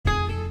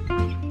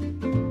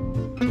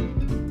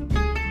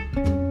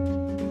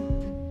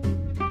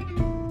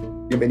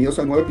Bienvenidos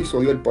a un nuevo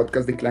episodio del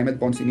podcast de Climate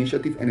Bonds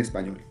Initiative en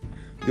español.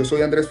 Yo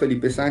soy Andrés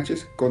Felipe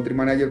Sánchez, Country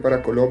Manager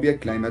para Colombia y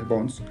Climate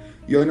Bonds,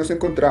 y hoy nos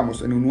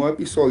encontramos en un nuevo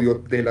episodio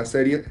de la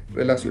serie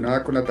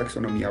relacionada con la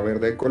taxonomía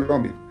verde de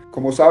Colombia.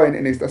 Como saben,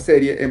 en esta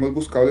serie hemos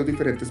buscado los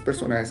diferentes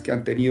personajes que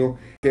han tenido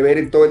que ver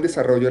en todo el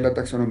desarrollo de la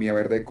taxonomía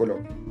verde de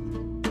Colombia.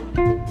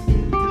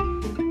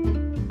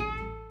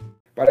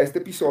 Para este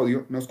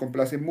episodio nos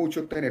complace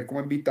mucho tener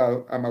como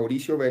invitado a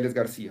Mauricio Vélez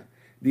García,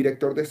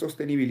 director de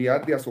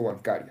sostenibilidad de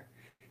Asobancaria,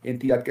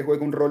 entidad que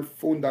juega un rol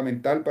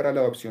fundamental para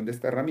la adopción de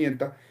esta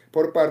herramienta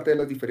por parte de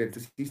las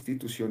diferentes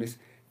instituciones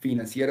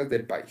financieras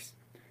del país.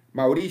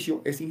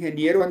 Mauricio es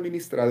ingeniero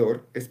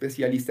administrador,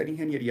 especialista en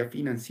ingeniería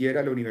financiera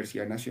de la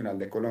Universidad Nacional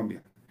de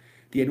Colombia.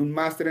 Tiene un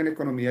máster en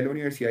economía de la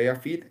Universidad de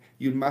AFIT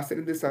y un máster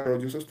en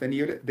desarrollo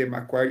sostenible de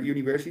Macquarie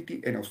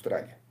University en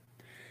Australia.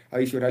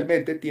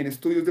 Adicionalmente, tiene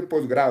estudios de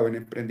posgrado en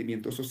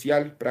emprendimiento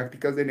social,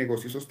 prácticas de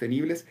negocios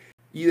sostenibles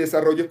y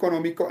desarrollo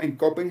económico en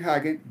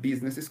Copenhagen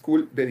Business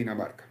School de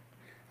Dinamarca.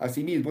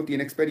 Asimismo,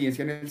 tiene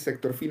experiencia en el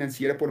sector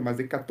financiero por más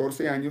de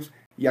 14 años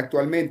y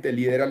actualmente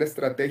lidera la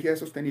estrategia de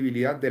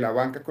sostenibilidad de la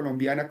banca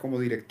colombiana como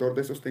director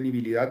de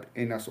sostenibilidad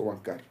en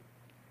Asobancaria.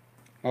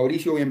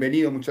 Mauricio,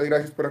 bienvenido, muchas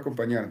gracias por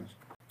acompañarnos.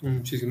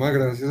 Muchísimas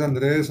gracias,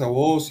 Andrés, a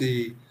vos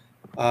y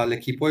al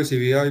equipo de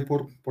CBI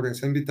por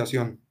esa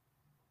invitación.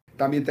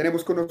 También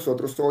tenemos con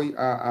nosotros hoy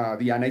a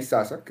Diana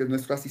Izaza, que es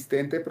nuestra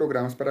asistente de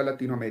programas para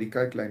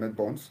Latinoamérica de Climate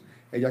Bonds.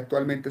 Ella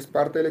actualmente es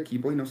parte del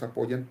equipo y nos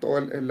apoya en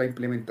toda la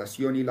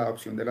implementación y la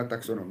adopción de la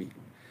taxonomía.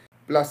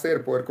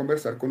 Placer poder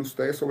conversar con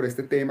ustedes sobre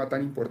este tema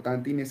tan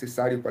importante y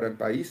necesario para el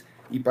país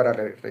y para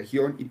la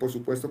región y por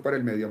supuesto para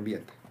el medio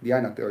ambiente.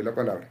 Diana, te doy la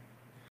palabra.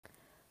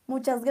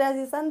 Muchas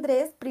gracias,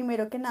 Andrés.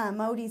 Primero que nada,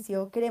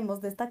 Mauricio,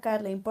 queremos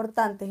destacar la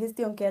importante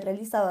gestión que ha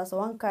realizado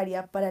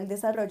Asobancaria para el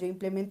desarrollo e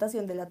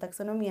implementación de la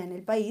taxonomía en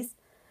el país,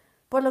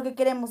 por lo que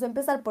queremos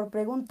empezar por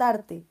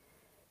preguntarte,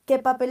 ¿qué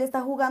papel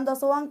está jugando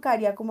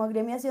Asobancaria como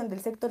agremiación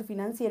del sector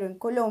financiero en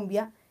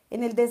Colombia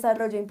en el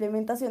desarrollo e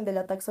implementación de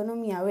la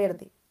taxonomía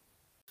verde?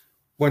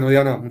 Bueno,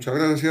 Diana, muchas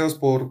gracias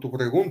por tu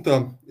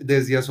pregunta.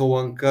 Desde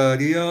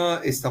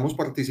Asobancaria estamos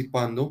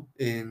participando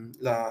en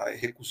la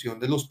ejecución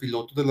de los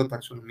pilotos de la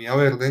taxonomía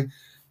verde,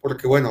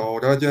 porque bueno,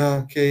 ahora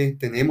ya que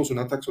tenemos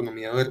una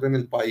taxonomía verde en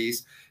el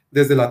país,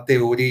 desde la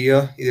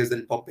teoría y desde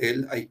el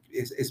papel,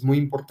 es muy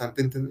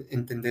importante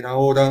entender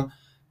ahora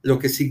lo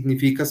que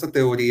significa esta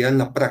teoría en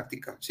la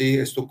práctica, ¿sí?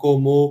 Esto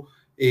cómo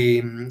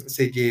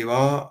se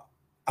lleva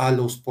a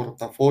los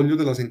portafolios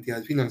de las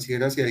entidades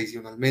financieras y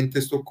adicionalmente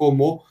esto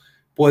cómo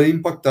puede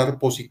impactar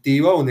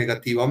positiva o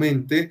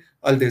negativamente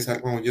al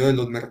desarrollo de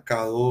los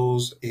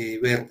mercados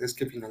verdes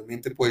que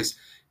finalmente pues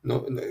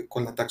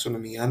con la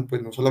taxonomía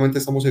pues no solamente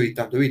estamos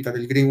evitando evitar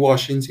el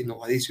greenwashing,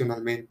 sino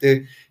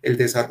adicionalmente el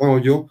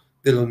desarrollo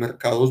de los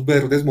mercados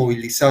verdes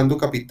movilizando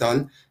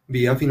capital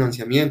vía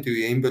financiamiento y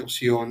vía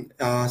inversión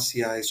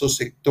hacia esos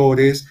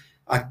sectores,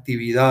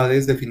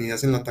 actividades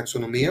definidas en la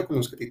taxonomía con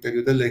los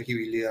criterios de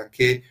elegibilidad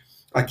que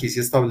aquí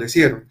se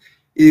establecieron.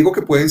 Y digo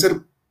que pueden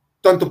ser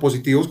tanto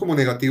positivos como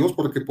negativos,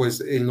 porque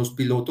pues en los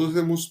pilotos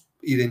hemos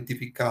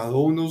identificado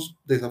unos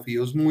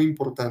desafíos muy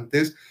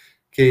importantes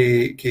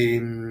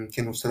que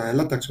nos trae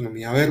la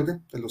taxonomía verde,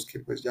 de los que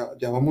pues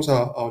ya vamos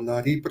a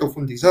hablar y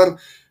profundizar,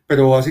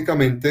 pero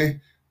básicamente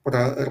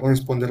para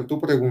responder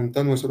tu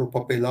pregunta, nuestro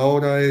papel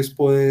ahora es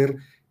poder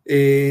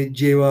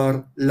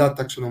llevar la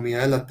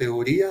taxonomía de la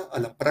teoría a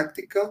la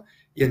práctica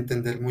y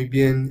entender muy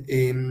bien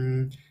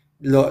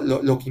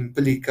lo que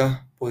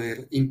implica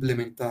poder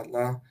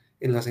implementarla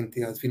en las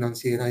entidades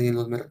financieras y en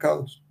los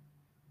mercados.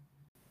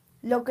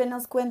 Lo que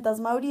nos cuentas,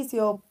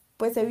 Mauricio,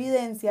 pues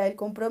evidencia el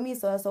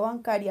compromiso de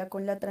Asobancaria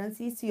con la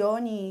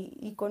transición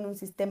y con un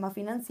sistema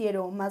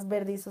financiero más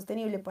verde y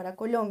sostenible para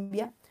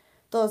Colombia.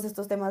 Todos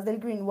estos temas del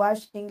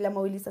greenwashing, la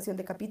movilización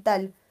de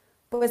capital,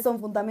 pues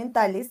son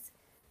fundamentales.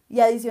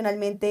 Y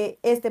adicionalmente,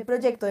 este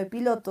proyecto de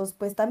pilotos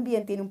pues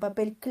también tiene un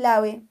papel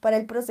clave para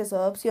el proceso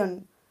de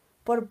adopción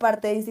por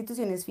parte de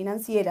instituciones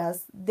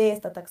financieras de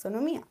esta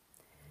taxonomía.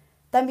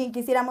 También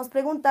quisiéramos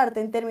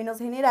preguntarte en términos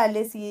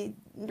generales y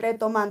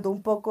retomando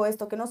un poco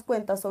esto que nos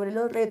cuentas sobre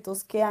los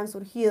retos que han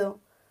surgido,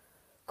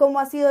 ¿cómo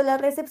ha sido la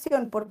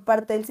recepción por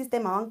parte del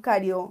sistema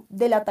bancario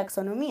de la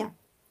taxonomía?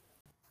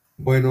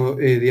 Bueno,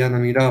 Diana,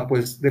 mira,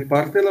 pues de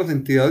parte de las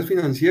entidades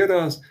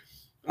financieras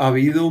ha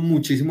habido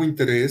muchísimo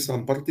interés,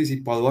 han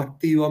participado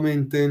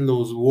activamente en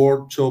los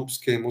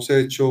workshops que hemos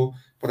hecho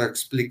para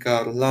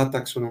explicar la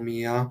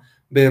taxonomía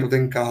verde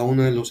en cada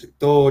uno de los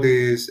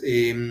sectores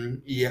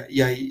y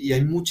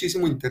hay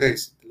muchísimo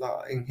interés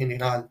en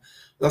general.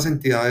 Las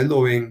entidades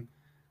lo ven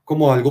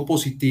como algo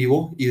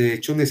positivo y de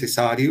hecho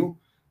necesario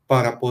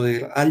para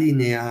poder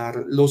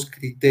alinear los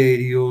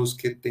criterios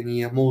que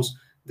teníamos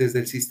desde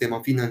el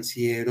sistema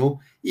financiero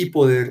y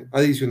poder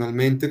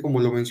adicionalmente, como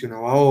lo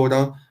mencionaba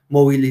ahora,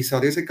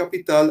 movilizar ese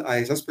capital a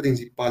esas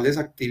principales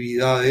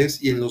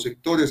actividades y en los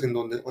sectores en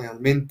donde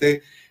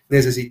realmente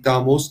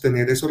necesitamos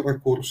tener esos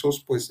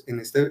recursos, pues en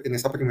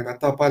esta primera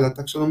etapa de la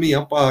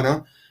taxonomía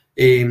para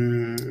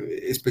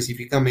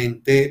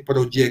específicamente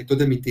proyectos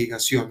de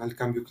mitigación al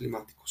cambio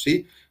climático,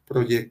 ¿sí?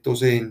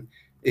 Proyectos en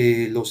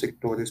los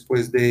sectores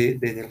pues, de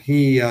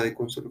energía, de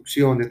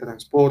construcción, de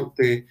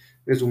transporte,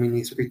 de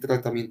suministro y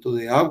tratamiento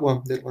de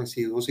agua, de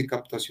residuos y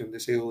captación de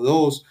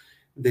CO2,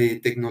 de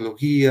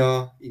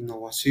tecnología,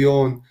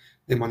 innovación,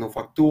 de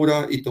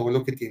manufactura y todo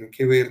lo que tiene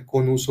que ver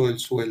con uso del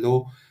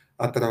suelo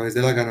a través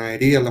de la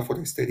ganadería, la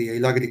forestería y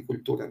la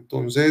agricultura.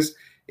 Entonces,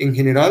 en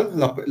general,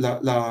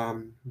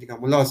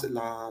 digamos,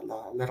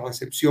 la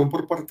recepción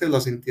por parte de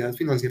las entidades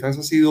financieras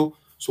ha sido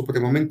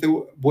supremamente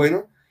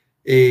buena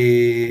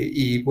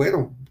y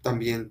bueno,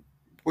 también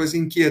pues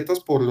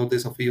inquietas por los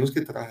desafíos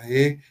que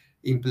trae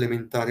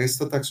implementar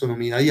esta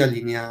taxonomía y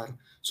alinear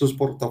sus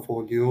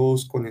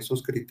portafolios con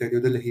esos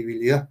criterios de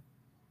elegibilidad.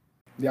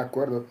 De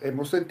acuerdo,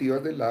 hemos sentido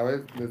desde el lado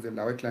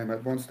de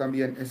Climate Bonds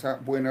también esa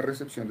buena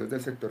recepción desde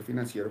el sector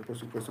financiero, por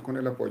supuesto con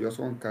el apoyo a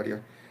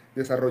Sobancaria.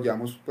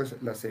 Desarrollamos pues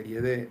la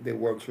serie de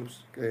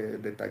workshops,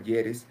 de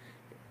talleres,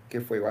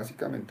 que fue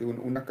básicamente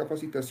una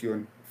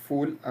capacitación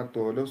full a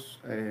todos los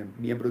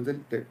miembros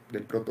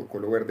del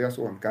protocolo verde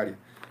Asobancaria.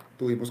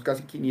 Tuvimos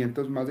casi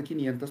 500, más de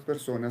 500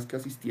 personas que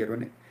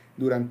asistieron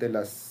durante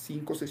las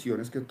 5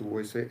 sesiones que tuvo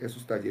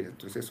esos talleres.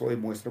 Entonces eso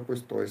demuestra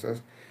pues toda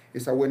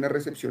esa buena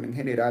recepción en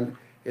general,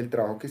 el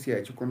trabajo que se ha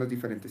hecho con las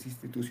diferentes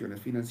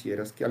instituciones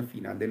financieras, que al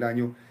final del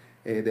año,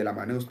 de la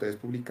mano de ustedes,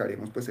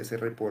 publicaremos pues ese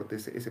reporte,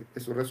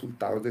 esos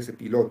resultados de ese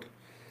piloto.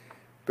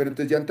 Pero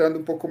entonces ya entrando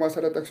un poco más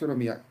a la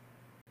taxonomía,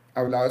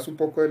 hablabas un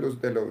poco de los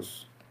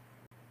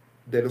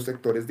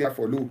sectores de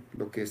AFOLU,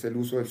 lo que es el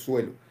uso del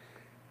suelo.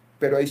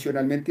 Pero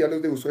adicionalmente a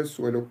los de uso del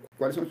suelo,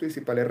 ¿cuáles son los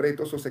principales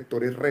retos o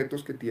sectores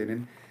retos que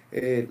tienen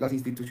las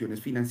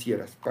instituciones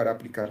financieras para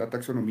aplicar la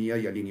taxonomía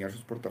y alinear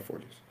sus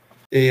portafolios?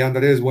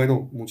 Andrés,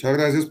 bueno, muchas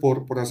gracias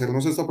por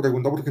hacernos esta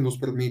pregunta porque nos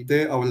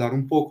permite hablar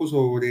un poco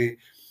sobre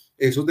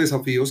esos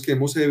desafíos que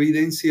hemos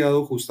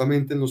evidenciado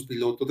justamente en los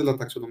pilotos de la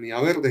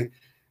taxonomía verde.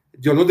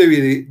 Yo los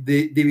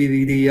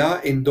dividiría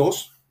en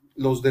dos,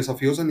 los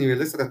desafíos a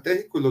nivel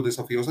estratégico y los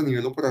desafíos a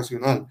nivel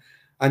operacional.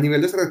 A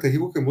nivel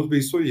estratégico que hemos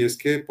visto y es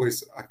que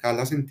pues acá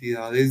las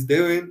entidades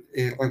deben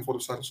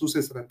reforzar sus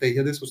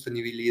estrategias de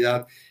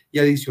sostenibilidad y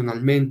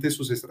adicionalmente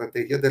sus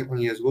estrategias de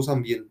riesgos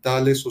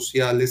ambientales,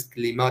 sociales,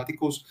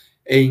 climáticos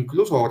e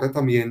incluso ahora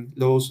también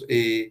los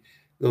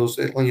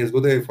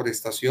riesgos de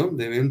deforestación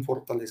deben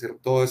fortalecer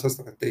toda esa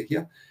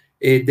estrategia.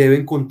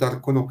 Deben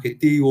contar con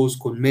objetivos,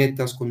 con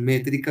metas, con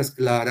métricas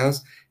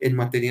claras en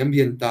materia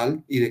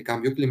ambiental y de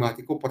cambio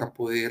climático para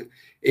poder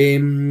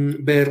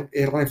ver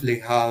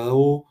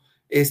reflejado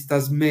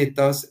estas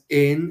metas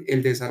en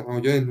el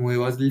desarrollo de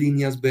nuevas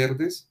líneas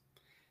verdes.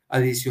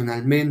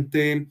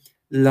 Adicionalmente,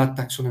 la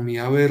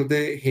taxonomía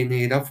verde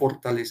genera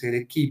fortalecer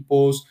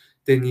equipos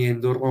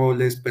teniendo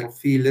roles,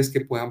 perfiles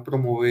que puedan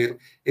promover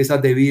esa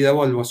debida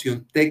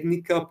evaluación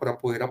técnica para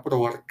poder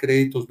aprobar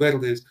créditos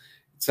verdes.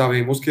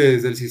 Sabemos que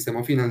desde el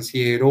sistema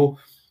financiero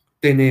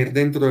tener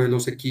dentro de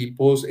los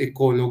equipos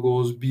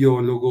ecólogos,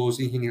 biólogos,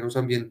 ingenieros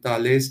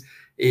ambientales,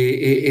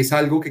 es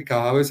algo que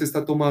cada vez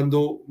está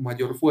tomando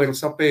mayor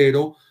fuerza,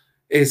 pero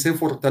ese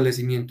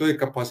fortalecimiento de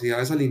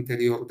capacidades al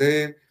interior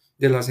de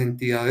las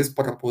entidades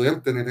para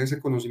poder tener ese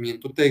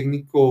conocimiento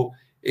técnico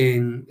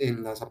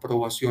en las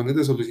aprobaciones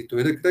de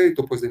solicitudes de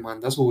crédito, pues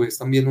demanda a su vez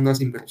también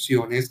unas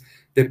inversiones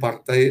de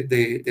parte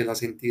de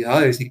las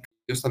entidades y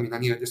ellos también a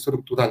nivel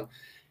estructural.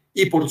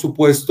 Y por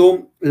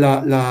supuesto,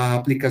 la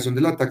aplicación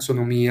de la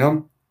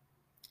taxonomía,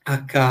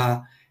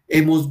 acá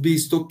hemos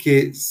visto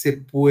que se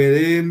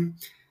puede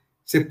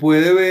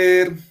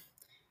ver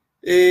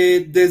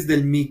desde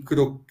el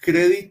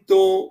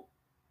microcrédito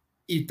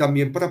y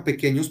también para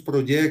pequeños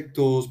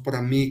proyectos,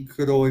 para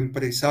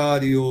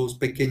microempresarios,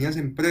 pequeñas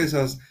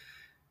empresas,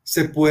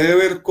 se puede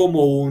ver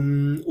como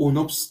un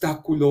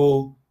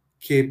obstáculo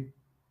que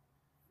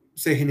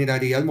se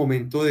generaría al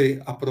momento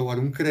de aprobar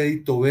un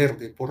crédito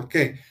verde. ¿Por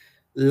qué?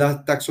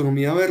 La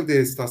taxonomía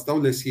verde está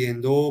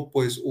estableciendo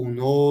pues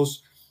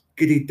unos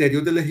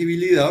criterios de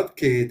elegibilidad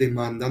que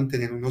demandan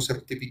tener unos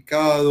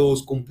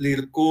certificados,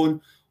 cumplir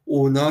con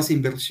unas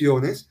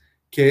inversiones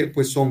que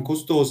pues son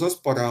costosas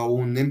para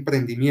un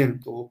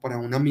emprendimiento o para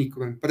una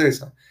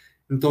microempresa.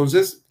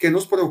 Entonces, ¿qué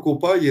nos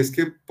preocupa? Y es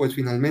que pues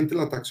finalmente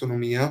la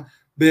taxonomía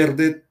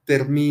verde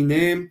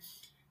termine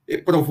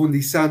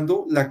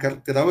profundizando la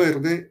cartera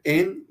verde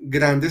en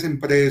grandes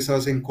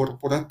empresas, en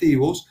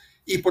corporativos,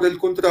 y por el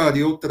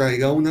contrario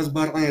traiga unas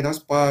barreras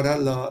para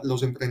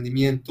los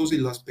emprendimientos y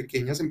las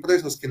pequeñas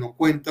empresas que no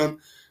cuentan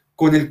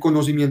con el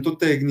conocimiento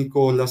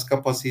técnico, las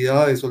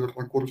capacidades o los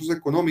recursos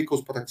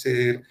económicos para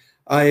acceder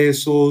a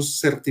esos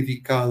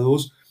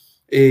certificados,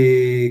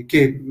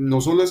 que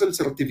no solo es el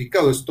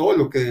certificado, es todo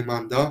lo que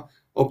demanda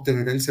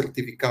obtener el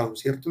certificado,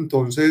 ¿cierto?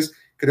 Entonces,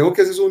 creo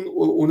que ese es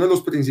uno de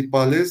los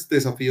principales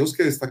desafíos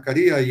que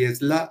destacaría y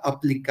es la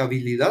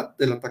aplicabilidad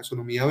de la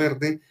taxonomía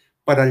verde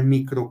para el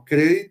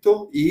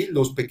microcrédito y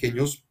los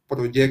pequeños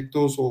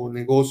proyectos o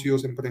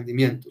negocios,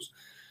 emprendimientos.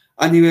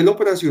 A nivel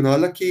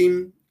operacional aquí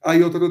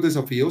hay otros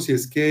desafíos y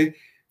es que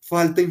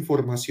falta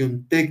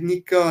información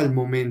técnica al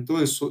momento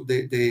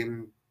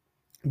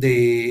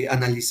de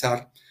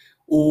analizar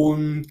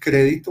un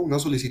crédito, una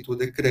solicitud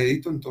de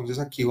crédito. Entonces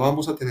aquí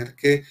vamos a tener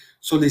que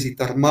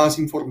solicitar más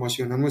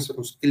información a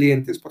nuestros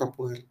clientes para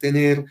poder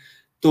tener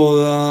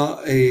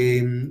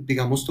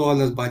digamos, todas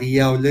las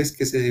variables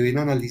que se deben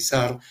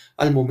analizar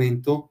al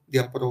momento de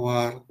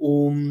aprobar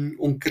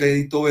un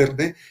crédito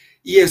verde.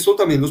 Y esto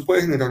también nos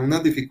puede generar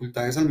unas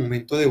dificultades al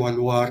momento de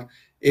evaluar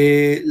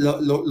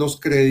los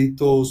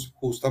créditos,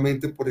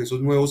 justamente por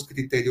esos nuevos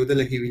criterios de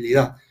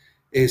elegibilidad.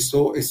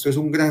 Esto es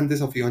un gran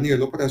desafío a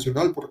nivel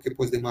operacional porque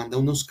pues demanda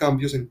unos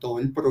cambios en todo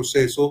el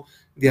proceso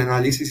de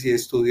análisis y de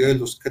estudio de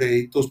los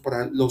créditos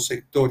para los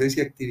sectores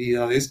y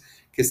actividades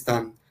que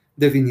están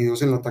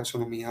definidos en la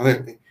taxonomía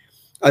verde.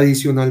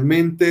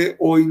 Adicionalmente,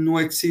 hoy no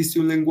existe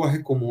un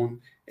lenguaje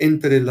común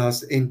entre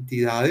las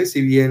entidades.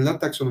 Si bien la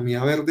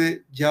taxonomía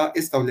verde ya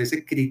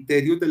establece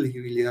criterios de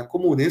elegibilidad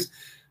comunes,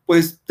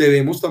 pues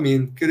debemos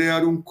también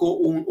crear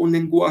un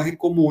lenguaje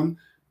común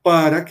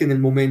para que en el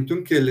momento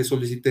en que le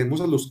solicitemos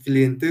a los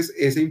clientes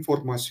esa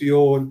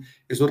información,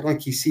 esos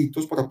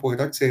requisitos para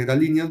poder acceder a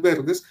líneas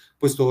verdes,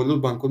 pues todos los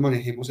bancos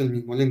manejemos el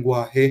mismo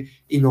lenguaje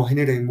y no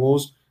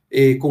generemos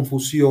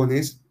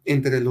confusiones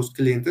entre los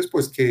clientes,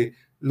 pues que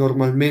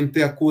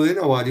normalmente acuden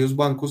a varios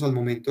bancos al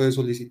momento de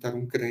solicitar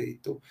un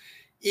crédito.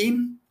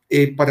 Y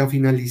para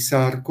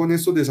finalizar con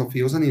estos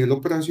desafíos a nivel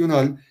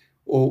operacional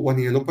o a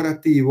nivel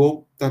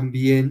operativo,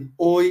 también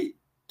hoy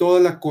toda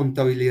la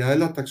contabilidad de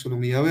la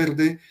taxonomía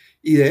verde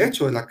y de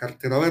hecho de la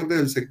cartera verde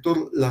del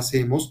sector la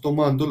hacemos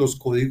tomando los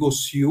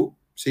códigos SIU,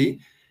 ¿sí?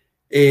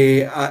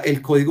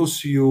 El código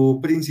SIU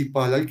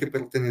principal al que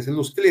pertenecen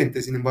los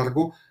clientes. Sin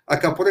embargo,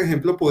 acá, por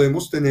ejemplo,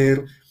 podemos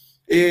tener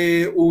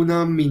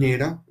una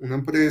minera, una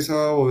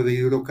empresa o de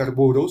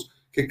hidrocarburos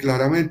que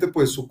claramente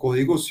pues su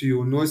código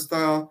SIU no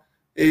está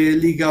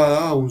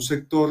ligada a un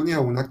sector ni a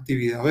una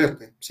actividad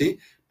verde, ¿sí?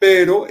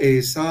 Pero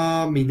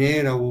esa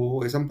minera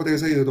o esa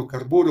empresa de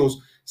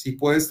hidrocarburos sí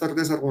puede estar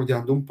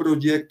desarrollando un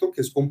proyecto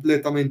que es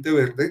completamente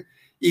verde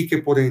y que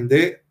por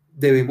ende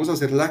debemos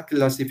hacer la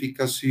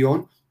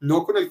clasificación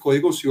no con el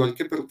código SIU al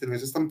que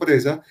pertenece esta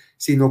empresa,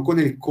 sino con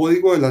el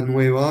código de la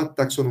nueva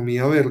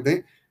taxonomía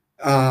verde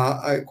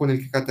con el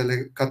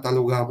que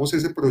catalogamos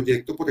ese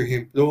proyecto, por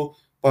ejemplo,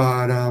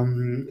 para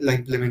la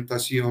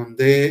implementación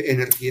de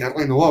energías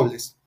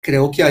renovables.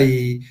 Creo que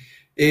ahí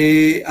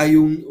hay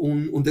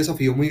un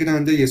desafío muy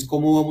grande y es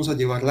cómo vamos a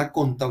llevar la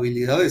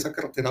contabilidad de esa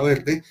cartera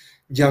verde,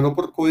 ya no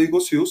por código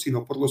SIU,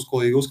 sino por los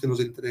códigos que nos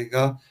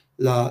entrega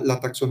la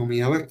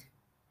taxonomía verde.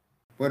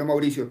 Bueno,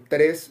 Mauricio,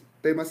 tres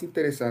temas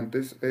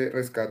interesantes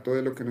rescato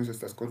de lo que nos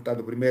estás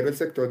contando. Primero, el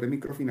sector de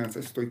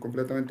microfinanzas, estoy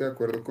completamente de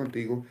acuerdo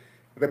contigo,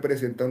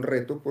 representa un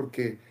reto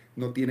porque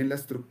no tienen la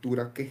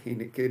estructura que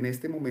en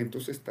este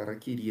momento se está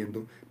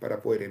requiriendo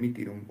para poder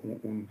emitir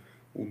un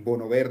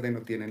bono verde,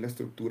 no tienen la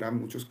estructura en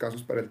muchos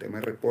casos para el tema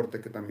de reporte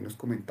que también nos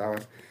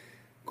comentabas.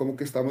 Como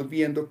que estamos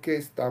viendo que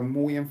está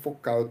muy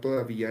enfocado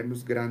todavía en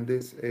los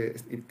grandes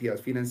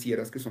entidades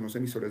financieras que son los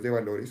emisores de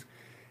valores,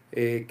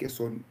 que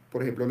son,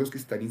 por ejemplo, los que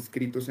están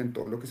inscritos en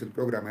todo lo que es el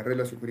programa de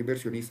relación con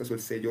inversionistas o el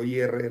sello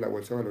IR de la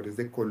Bolsa de Valores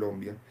de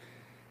Colombia,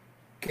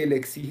 que le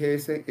exige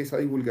esa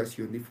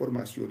divulgación de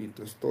información, y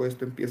entonces todo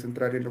esto empieza a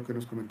entrar en lo que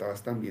nos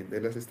comentabas también de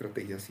las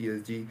estrategias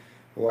ESG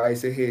o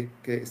ASG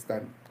que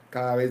están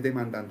cada vez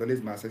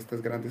demandándoles más a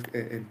estas grandes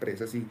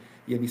empresas y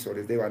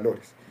emisores de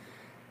valores.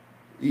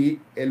 Y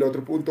el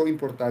otro punto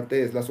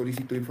importante es la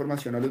solicitud de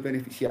información a los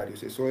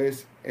beneficiarios, eso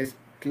es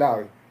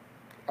clave.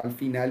 Al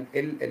final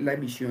la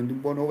emisión de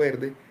un bono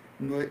verde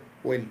no,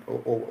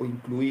 o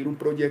incluir un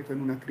proyecto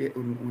en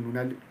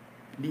una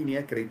línea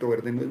de crédito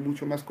verde no es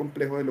mucho más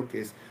complejo de lo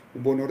que es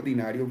un bono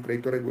ordinario, un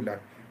crédito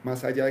regular,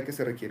 más allá de que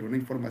se requiere una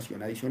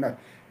información adicional,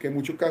 que en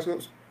muchos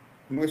casos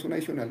no es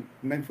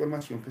una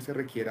información que se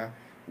requiera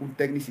un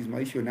tecnicismo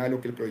adicional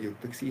o que el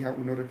proyecto exija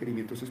unos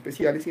requerimientos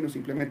especiales, sino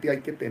simplemente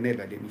hay que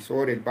tenerla, el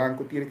emisor, el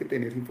banco tiene que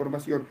tener esa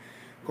información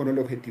con el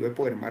objetivo de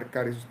poder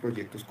marcar esos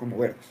proyectos como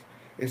verdes.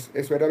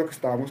 Eso era lo que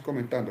estábamos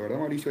comentando, ¿verdad,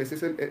 Mauricio? Esa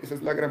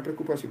es la gran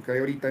preocupación que hay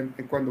ahorita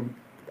cuando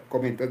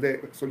comentas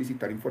de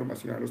solicitar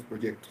información a los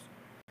proyectos.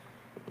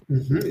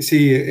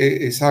 Sí,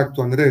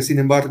 exacto, Andrés. Sin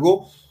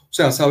embargo, o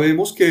sea,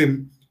 sabemos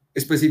que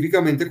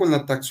específicamente con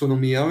la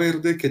taxonomía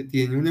verde que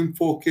tiene un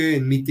enfoque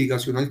en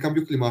mitigación al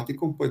cambio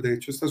climático, pues de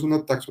hecho esta es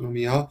una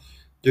taxonomía,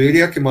 yo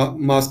diría que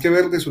más que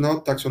verde es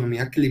una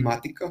taxonomía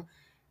climática.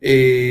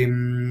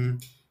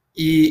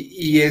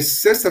 Y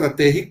es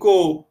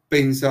estratégico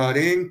pensar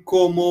en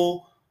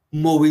cómo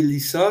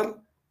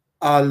movilizar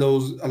a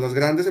las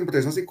grandes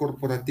empresas y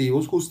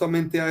corporativos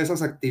justamente a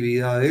esas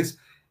actividades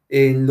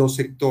en los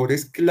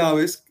sectores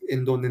claves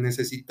en donde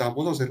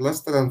necesitamos hacer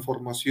las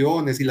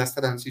transformaciones y las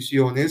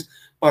transiciones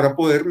para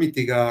poder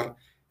mitigar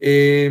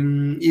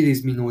y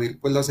disminuir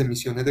pues, las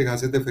emisiones de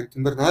gases de efecto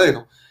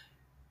invernadero.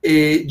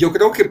 Yo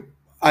creo que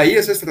ahí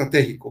es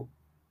estratégico,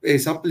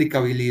 esa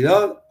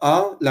aplicabilidad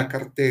a la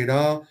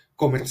cartera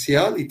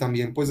comercial y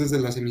también pues desde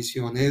las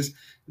emisiones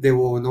de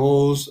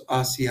bonos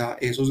hacia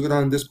esos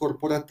grandes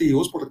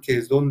corporativos porque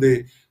es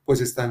donde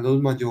pues están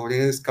los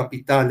mayores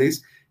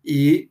capitales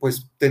y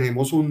pues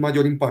tenemos un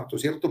mayor impacto,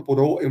 ¿cierto?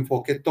 Puro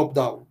enfoque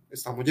top-down.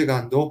 Estamos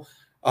llegando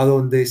a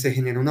donde se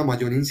genera una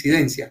mayor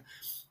incidencia.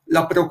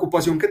 La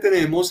preocupación que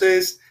tenemos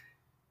es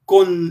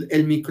con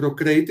el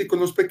microcrédito y con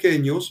los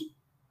pequeños,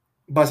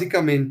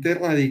 básicamente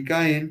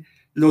radica en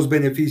los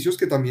beneficios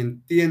que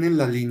también tienen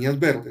las líneas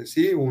verdes,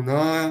 ¿sí?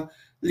 Una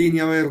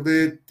línea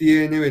verde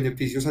tiene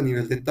beneficios a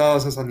nivel de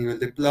tasas, a nivel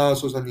de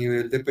plazos, a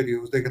nivel de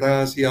periodos de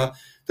gracia.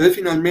 Entonces,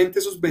 finalmente,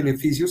 esos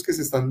beneficios que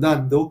se están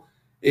dando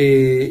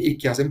y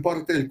que hacen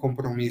parte del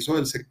compromiso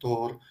del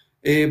sector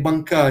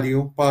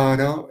bancario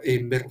para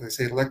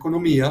enverdecer la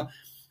economía,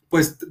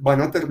 pues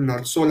van a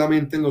terminar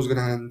solamente en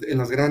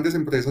las grandes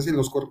empresas y en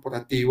los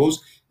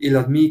corporativos, y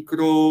las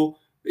micro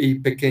y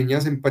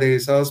pequeñas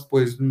empresas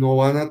pues no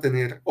van a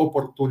tener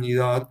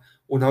oportunidad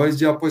una vez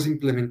ya pues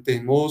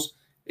implementemos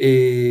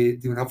de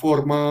una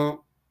forma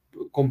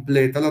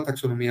completa la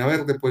taxonomía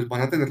verde, pues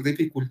van a tener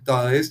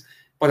dificultades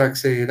para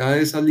acceder a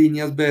esas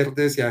líneas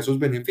verdes y a esos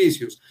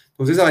beneficios.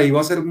 Entonces ahí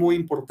va a ser muy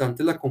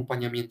importante el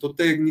acompañamiento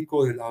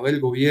técnico del lado del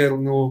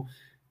gobierno,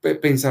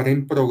 pensar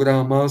en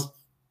programas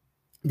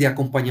de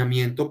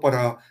acompañamiento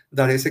para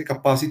dar ese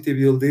capacity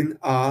building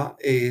a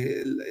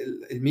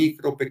el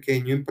micro,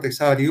 pequeño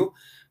empresario,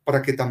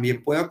 para que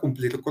también pueda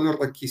cumplir con los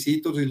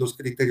requisitos y los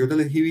criterios de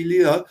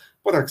elegibilidad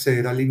para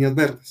acceder a líneas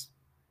verdes.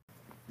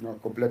 No,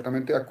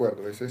 completamente de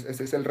acuerdo. Ese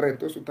es el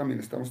reto, eso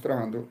también estamos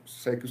trabajando.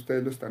 Sé que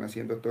ustedes lo están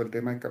haciendo, todo el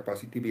tema de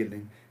capacity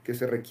building que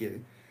se requiere.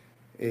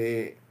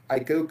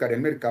 Hay que educar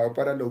el mercado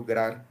para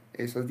lograr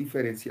esas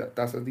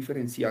tasas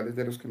diferenciales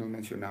de los que nos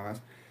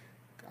mencionabas.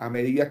 A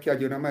medida que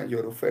haya una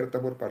mayor oferta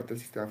por parte del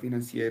sistema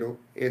financiero,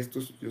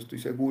 yo estoy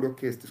seguro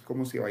que esto es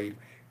como se va a ir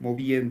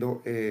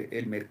moviendo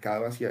el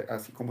mercado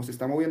así como se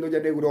está moviendo ya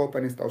en Europa,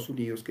 en Estados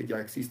Unidos, que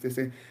ya existe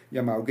ese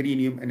llamado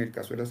greenium en el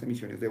caso de las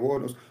emisiones de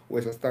bonos o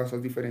esas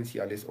tasas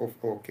diferenciales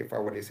o que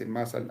favorecen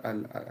más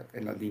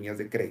en las líneas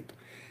de crédito.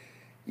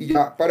 Y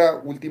ya para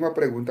última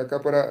pregunta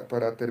acá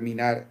para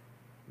terminar,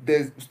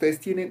 ustedes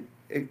tienen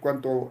en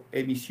cuanto a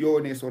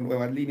emisiones o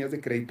nuevas líneas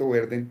de crédito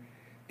verde,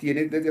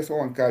 tienen desde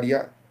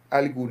Asobancaria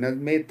algunas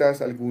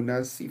metas,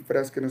 algunas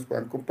cifras que nos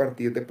puedan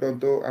compartir de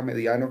pronto a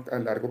mediano, a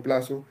largo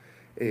plazo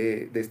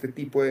de este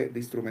tipo de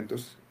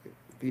instrumentos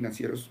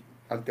financieros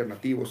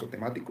alternativos o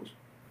temáticos.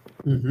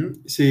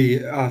 Sí,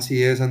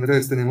 así es,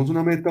 Andrés. Tenemos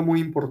una meta muy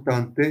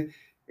importante,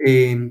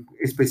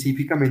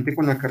 específicamente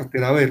con la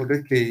cartera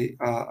verde, que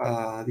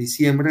a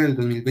diciembre del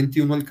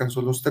 2021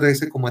 alcanzó los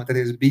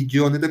 13,3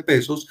 billones de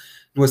pesos.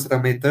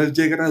 Nuestra meta es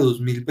llegar a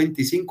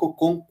 2025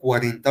 con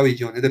 40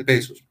 billones de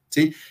pesos,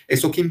 ¿sí?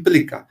 ¿Eso qué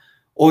implica?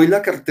 Hoy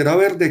la cartera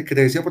verde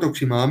crece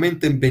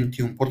aproximadamente en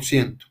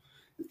 21%.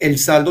 El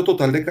saldo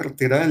total de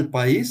cartera del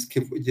país,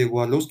 que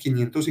llegó a los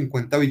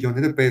 550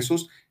 billones de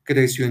pesos,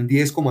 creció en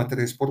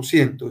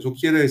 10,3%. Eso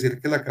quiere decir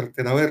que la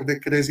cartera verde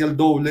crece al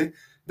doble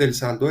del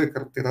saldo de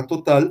cartera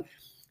total.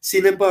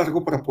 Sin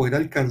embargo, para poder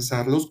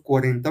alcanzar los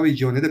 40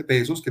 billones de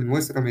pesos, que es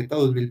nuestra meta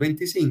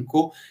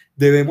 2025,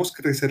 debemos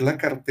crecer la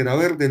cartera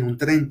verde en un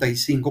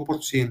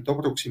 35%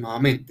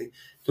 aproximadamente.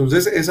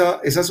 Entonces, esa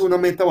es una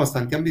meta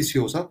bastante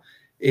ambiciosa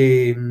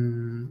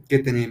que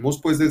tenemos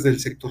pues desde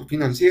el sector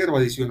financiero.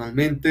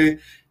 Adicionalmente,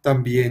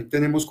 también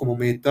tenemos como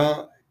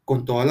meta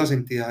con todas las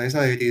entidades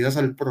adheridas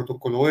al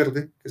Protocolo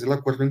Verde, que es el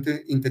acuerdo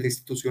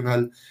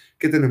interinstitucional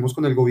que tenemos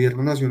con el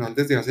Gobierno Nacional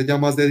desde hace ya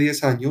más de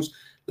 10 años.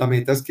 La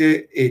meta es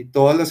que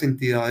todas las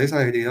entidades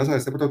adheridas a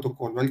este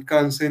protocolo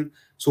alcancen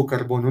su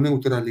carbono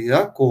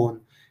neutralidad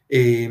con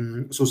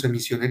sus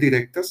emisiones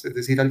directas, es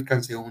decir,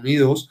 alcance 1 y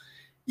 2,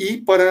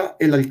 y para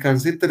el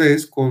alcance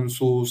 3 con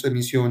sus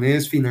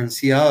emisiones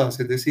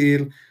financiadas, es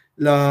decir,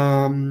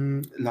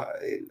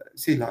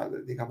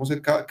 digamos,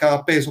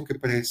 cada peso que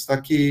presta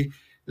aquí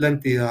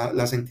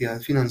las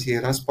entidades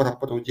financieras para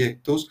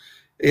proyectos.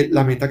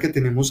 La meta que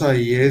tenemos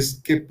ahí es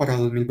que para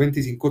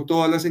 2025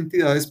 todas las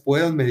entidades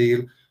puedan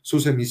medir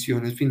sus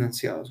emisiones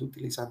financiadas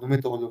utilizando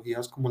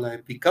metodologías como la de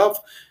PICAF,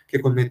 que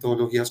con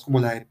metodologías como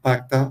la de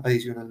PACTA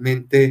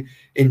adicionalmente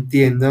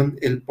entiendan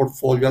el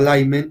portfolio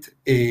alignment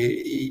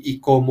y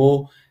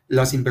cómo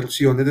las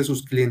inversiones de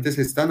sus clientes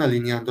están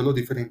alineando los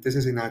diferentes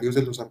escenarios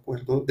del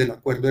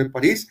Acuerdo de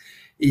París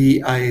y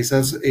a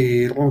esas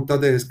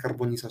rutas de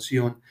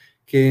descarbonización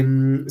que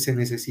se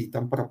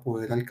necesitan para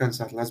poder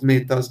alcanzar las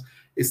metas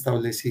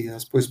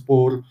establecidas pues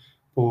por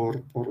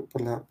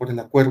el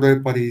Acuerdo de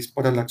París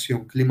para la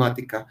acción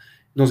climática.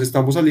 Nos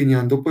estamos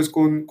alineando pues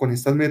con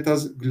estas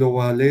metas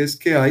globales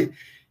que hay,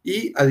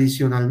 y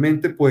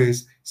adicionalmente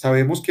pues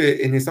sabemos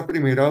que en esta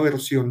primera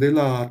versión de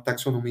la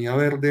taxonomía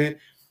verde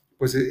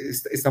pues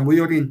está muy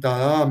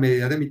orientada a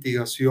medidas de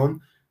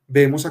mitigación.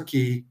 Vemos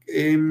aquí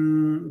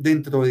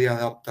dentro de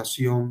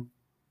adaptación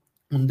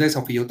un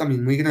desafío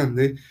también muy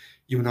grande,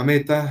 y una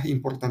meta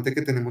importante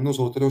que tenemos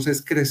nosotros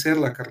es crecer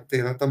la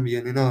cartera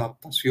también en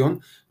adaptación,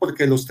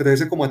 porque los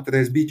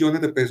 13,3 billones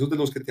de pesos de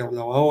los que te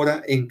hablaba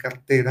ahora en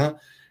cartera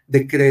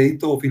de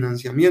crédito o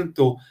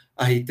financiamiento,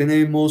 ahí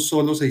tenemos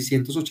solo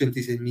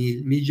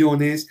 686.000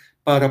 millones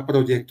para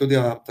proyectos de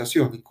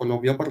adaptación. Y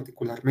Colombia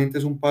particularmente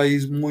es un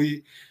país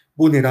muy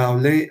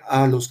vulnerable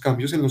a los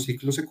cambios en los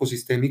ciclos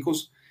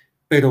ecosistémicos,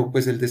 pero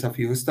pues el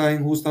desafío está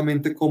en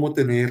justamente cómo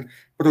tener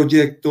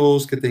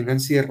proyectos que tengan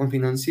cierre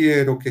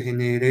financiero, que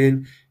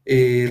generen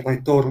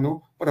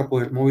retorno para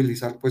poder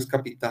movilizar pues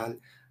capital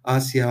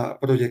hacia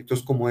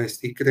proyectos como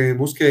este. Y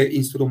creemos que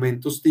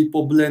instrumentos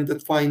tipo Blended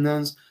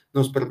Finance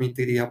nos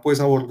permitiría pues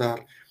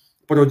abordar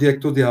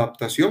proyectos de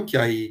adaptación, que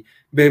ahí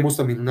vemos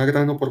también una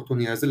gran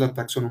oportunidad desde la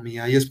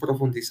taxonomía y es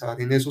profundizar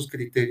en esos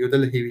criterios de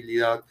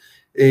elegibilidad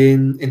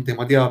en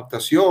temas de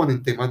adaptación,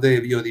 en temas de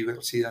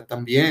biodiversidad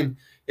también,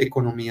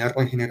 economía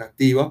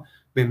regenerativa.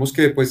 Vemos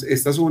que pues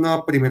esta es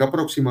una primera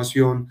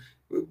aproximación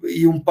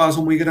y un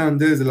paso muy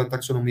grande desde la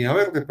taxonomía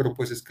verde, pero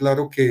pues es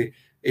claro que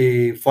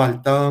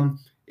falta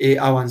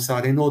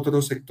avanzar en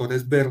otros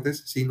sectores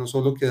verdes, ¿sí? No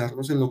solo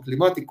quedarnos en lo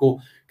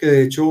climático, que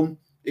de hecho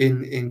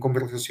en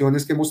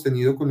conversaciones que hemos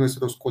tenido con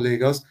nuestros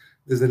colegas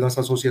desde las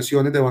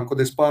asociaciones de bancos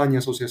de España,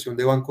 Asociación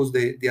de Bancos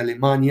de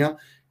Alemania,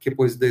 que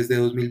pues desde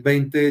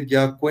 2020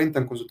 ya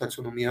cuentan con su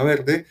taxonomía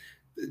verde,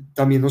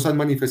 también nos han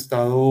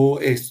manifestado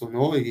esto,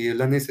 ¿no? Y es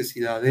la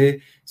necesidad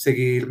de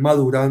seguir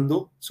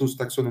madurando sus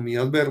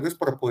taxonomías verdes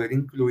para poder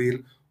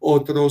incluir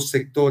otros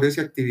sectores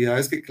y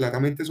actividades que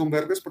claramente son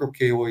verdes, pero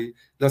que hoy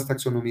las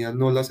taxonomías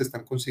no las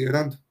están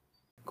considerando.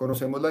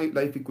 Conocemos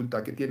la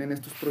dificultad que tienen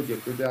estos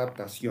proyectos de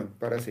adaptación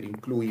para ser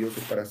incluidos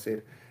o para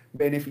ser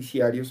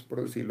beneficiarios,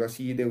 por decirlo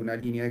así, de una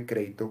línea de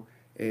crédito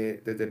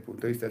desde el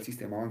punto de vista del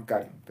sistema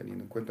bancario,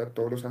 teniendo en cuenta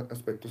todos los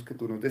aspectos que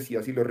tú nos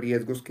decías y los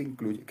riesgos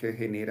que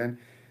generan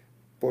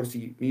por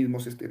sí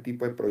mismos este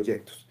tipo de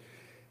proyectos.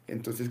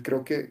 Entonces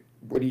creo que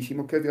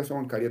buenísimo que desde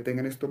Asobancaria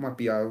tengan esto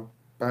mapeado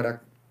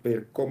para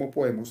ver cómo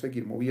podemos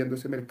seguir moviendo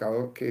ese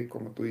mercado que,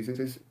 como tú dices,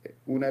 es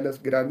una de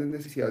las grandes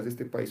necesidades de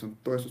este país, son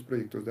todos esos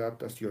proyectos de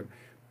adaptación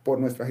por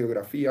nuestra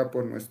geografía,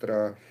 por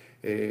nuestra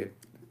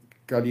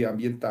calidad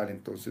ambiental.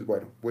 Entonces,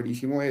 bueno,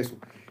 buenísimo eso.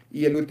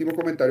 Y el último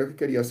comentario que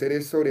quería hacer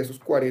es sobre esos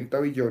 40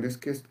 billones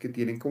que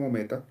tienen como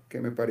meta, que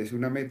me parece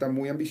una meta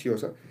muy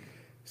ambiciosa.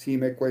 Si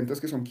me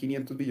cuentas que son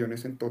 500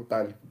 billones en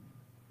total,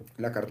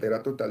 la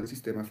cartera total del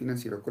sistema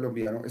financiero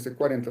colombiano, ese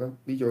 40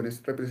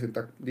 billones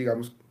representa,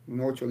 digamos,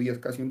 un 8, 10,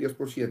 casi un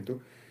 10%.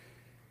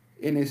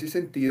 En ese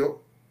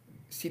sentido,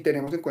 si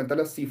tenemos en cuenta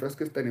las cifras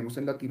que tenemos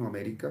en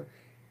Latinoamérica,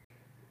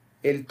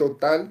 el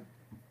total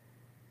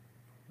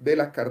de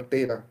la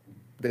cartera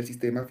del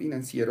sistema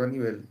financiero a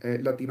nivel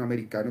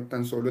latinoamericano,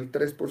 tan solo el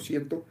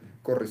 3%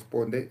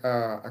 corresponde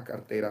a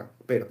cartera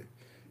verde.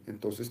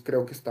 Entonces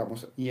creo que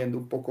estamos yendo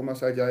un poco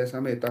más allá de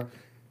esa meta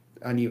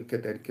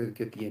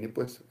que tiene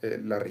pues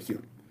la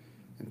región.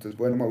 Entonces,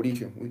 bueno,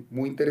 Mauricio,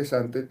 muy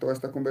interesante toda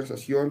esta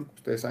conversación.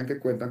 Ustedes saben que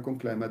cuentan con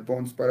Climate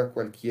Bonds para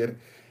cualquier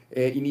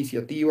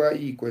iniciativa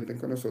y cuenten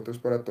con nosotros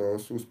para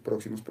todos sus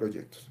próximos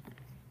proyectos.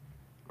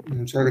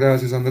 Muchas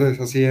gracias, Andrés.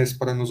 Así es,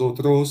 para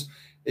nosotros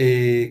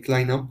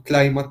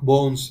Climate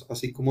Bonds,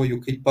 así como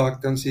UK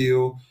Pact, han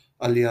sido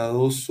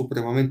aliados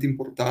supremamente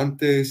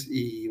importantes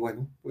y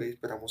bueno, pues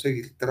esperamos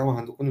seguir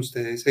trabajando con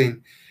ustedes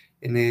en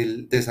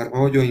el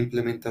desarrollo e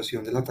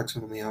implementación de la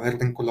taxonomía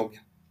verde en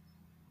Colombia.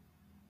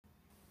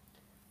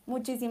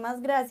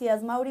 Muchísimas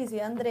gracias, Mauricio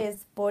y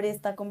Andrés, por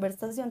esta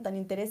conversación tan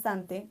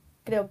interesante.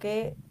 Creo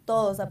que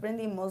todos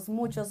aprendimos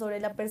mucho sobre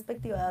la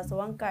perspectiva de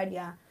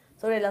Asobancaria,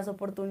 sobre las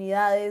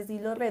oportunidades y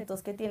los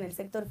retos que tiene el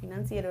sector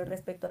financiero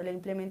respecto a la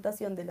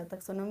implementación de la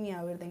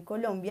taxonomía verde en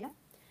Colombia.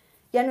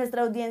 Y a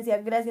nuestra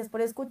audiencia, gracias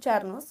por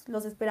escucharnos.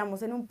 Los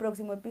esperamos en un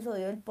próximo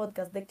episodio del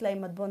podcast de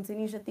Climate Bonds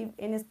Initiative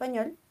en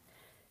español.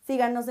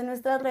 Síganos en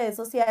nuestras redes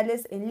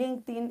sociales, en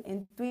LinkedIn,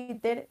 en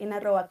Twitter, en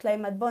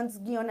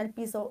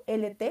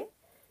 @climatebonds_LT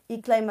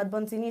y Climate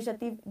Bonds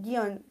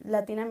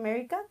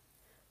Initiative-Latinoamérica.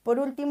 Por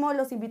último,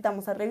 los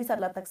invitamos a revisar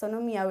la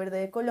taxonomía verde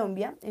de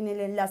Colombia en el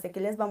enlace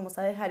que les vamos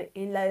a dejar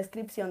en la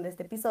descripción de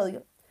este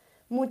episodio.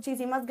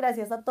 Muchísimas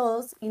gracias a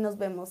todos y nos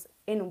vemos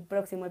en un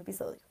próximo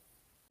episodio.